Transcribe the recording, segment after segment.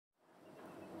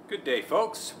Good day,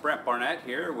 folks. Brent Barnett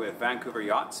here with Vancouver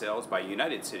Yacht Sales by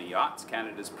United City Yachts,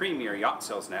 Canada's premier yacht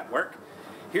sales network.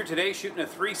 Here today shooting a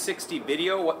 360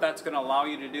 video. What that's going to allow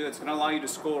you to do, it's going to allow you to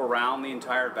scroll around the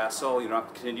entire vessel. You don't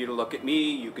have to continue to look at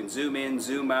me. You can zoom in,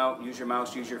 zoom out, use your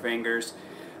mouse, use your fingers.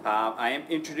 I am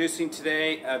introducing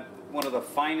today one of the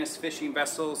finest fishing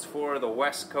vessels for the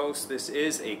West Coast. This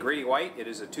is a Grady White. It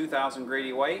is a 2000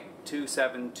 Grady White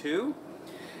 272.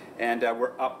 And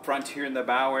we're up front here in the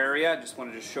bow area. Just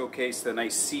wanted to showcase the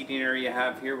nice seating area you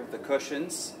have here with the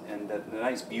cushions and the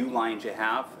nice view lines you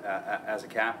have as a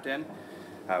captain.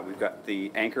 We've got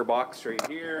the anchor box right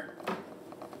here.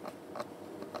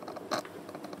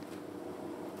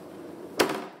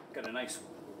 Got a nice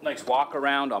walk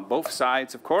around on both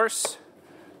sides, of course.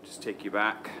 Just take you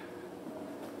back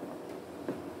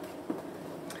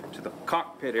to the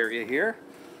cockpit area here.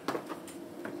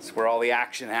 It's where all the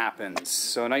action happens.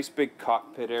 So a nice big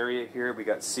cockpit area here. We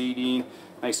got seating,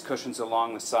 nice cushions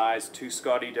along the sides, two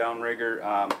Scotty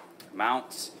downrigger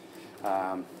mounts,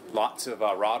 lots of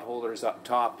rod holders up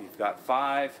top. You've got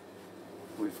 5.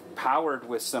 We've powered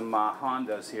with some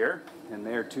Hondas here, and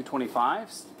they're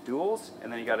 225s, duals,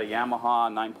 and then you got a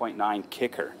Yamaha 9.9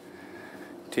 kicker.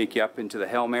 Take you up into the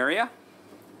helm area.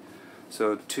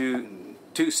 So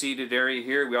two-seated area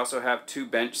here. We also have 2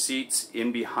 bench seats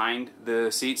in behind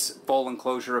the seats. Full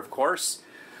enclosure, of course.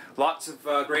 Lots of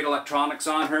great electronics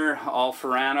on her. All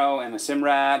Ferrano and a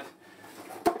Simrad.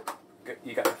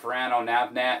 You got the Ferrano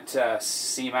NavNet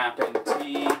CMAP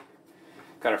NT.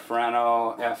 Got a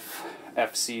Ferrano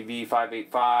FCV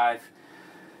 585.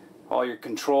 All your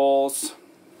controls.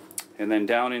 And then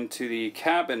down into the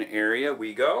cabin area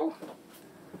we go.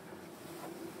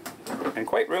 And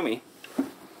quite roomy.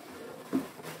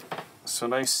 So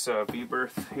nice V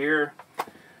berth here,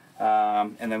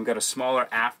 and then we've got a smaller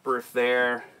aft berth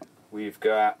there. We've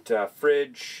got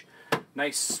fridge,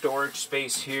 nice storage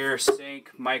space here,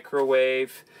 sink,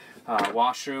 microwave,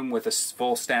 washroom with a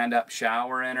full stand-up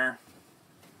shower in her.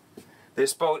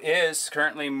 This boat is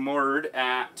currently moored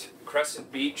at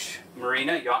Crescent Beach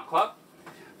Marina Yacht Club.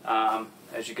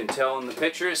 As you can tell in the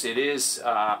pictures, it is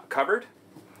covered,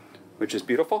 which is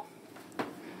beautiful.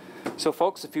 So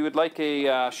folks, if you would like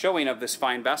a showing of this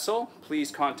fine vessel, please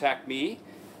contact me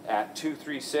at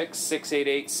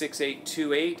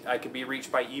 236-688-6828. I can be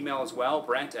reached by email as well,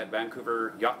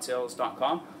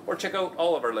 brent@vancouveryachtsales.com, or check out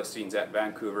all of our listings at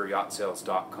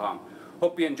vancouveryachtsales.com.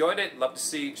 Hope you enjoyed it. Love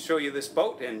to show you this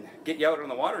boat and get you out on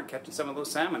the water and catching some of those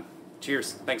salmon.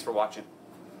 Cheers. Thanks for watching.